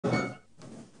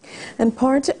And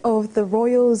part of the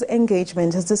Royals'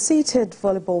 engagement is the seated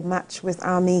volleyball match with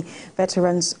Army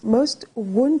veterans most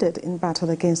wounded in battle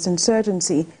against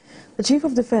insurgency. The Chief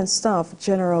of Defence Staff,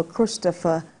 General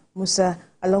Christopher Musa,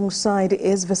 alongside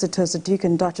his visitors, the Duke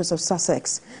and Duchess of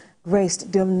Sussex,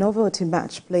 graced the novelty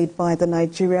match played by the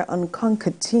Nigeria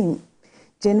Unconquered team.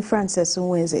 Jane Frances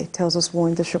Nweze tells us more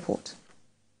in this report.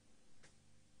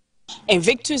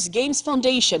 Invictus Games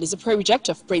Foundation is a project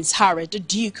of Prince Harry, the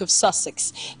Duke of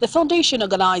Sussex. The foundation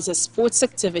organizes sports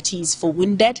activities for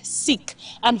wounded, sick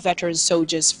and veteran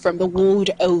soldiers from the world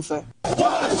over.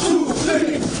 1, 2,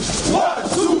 3. 1,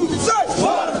 2, 3.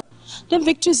 1. The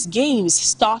Invictus Games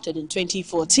started in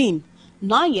 2014,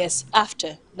 9 years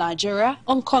after Nigeria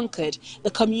Unconquered.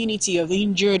 The community of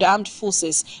injured armed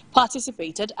forces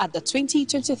participated at the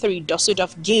 2023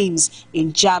 Düsseldorf Games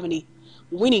in Germany,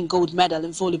 winning gold medal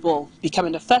in volleyball,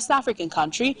 becoming the first African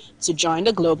country to join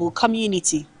the global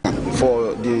community.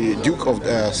 For the Duke of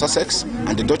Sussex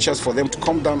and the Duchess, for them to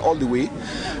come down all the way,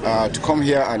 to come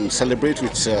here and celebrate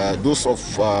with those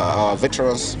of our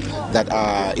veterans that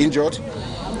are injured,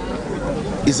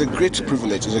 is a great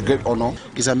privilege, it's a great honor.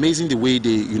 It's amazing the way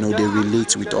they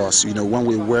relate with us. When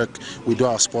we work, we do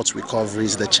our sports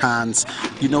recoveries, the chants.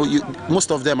 Most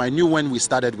of them, I knew when we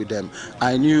started with them.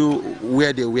 I knew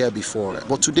where they were before.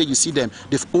 But today you see them,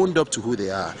 they've owned up to who they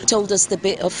are. He told us the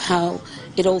bit of how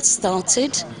it all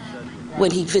started when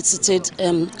he visited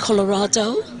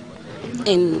Colorado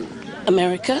in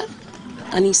America,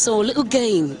 and he saw a little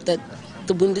game that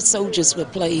the wounded soldiers were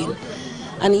playing,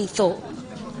 and he thought,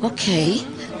 okay,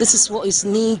 this is what is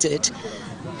needed.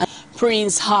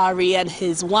 Prince Harry and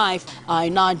his wife are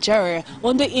in Nigeria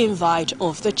on the invite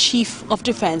of the Chief of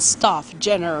Defence Staff,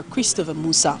 General Christopher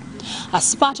Musa.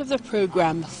 As part of the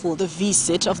program for the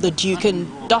visit of the Duke and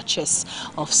Duchess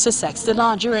of Sussex, the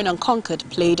Nigerian Unconquered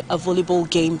played a volleyball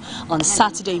game on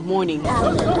Saturday morning.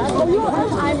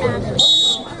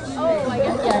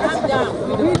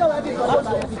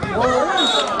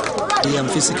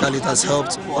 Physically, it has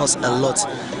helped us a lot.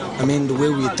 I mean, the way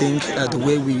we think, the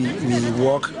way we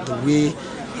walk, the way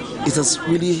it has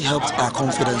really helped our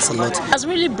confidence a lot. It has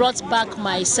really brought back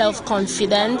my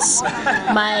self-confidence,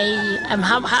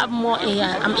 have more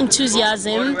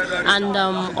enthusiasm and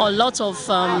a lot of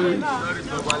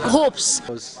hopes.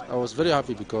 I was very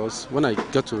happy because when I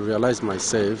got to realize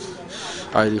myself,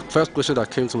 the first question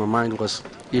that came to my mind was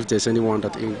if there's anyone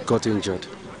that got injured.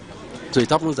 So it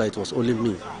happens that it was only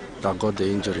me that got the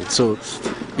injury. So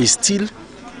it's still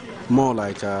more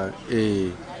like a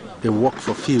work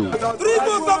for field.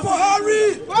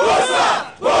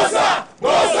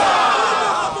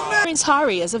 Prince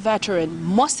Harry, as a veteran,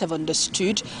 must have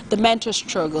understood the mental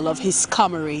struggle of his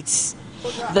comrades.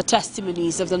 The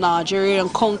testimonies of the Nigerian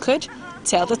Unconquered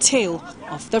tell the tale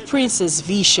of the prince's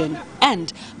vision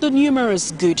and the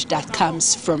numerous good that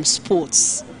comes from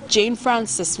sports. Jane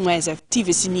Frances Nweze,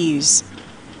 TVC News.